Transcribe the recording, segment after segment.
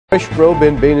Fresh probe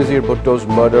in Benazir Bhutto's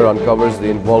murder uncovers the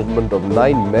involvement of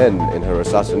 9 men in her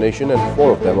assassination and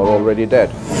 4 of them are already dead.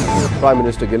 Prime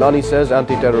Minister Gilani says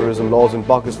anti-terrorism laws in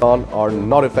Pakistan are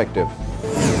not effective.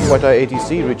 Quetta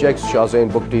ATC rejects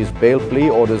Shahzain Bugti's bail plea,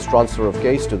 orders transfer of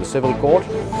case to the civil court.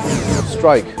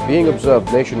 Strike being observed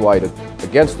nationwide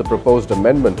against the proposed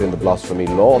amendment in the blasphemy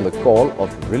law on the call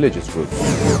of religious groups.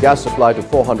 Gas supply to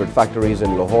 400 factories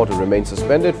in Lahore to remain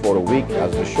suspended for a week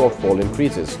as the shortfall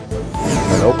increases.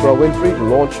 And Oprah Winfrey to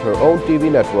launch her own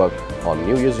TV network on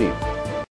New Year's Eve.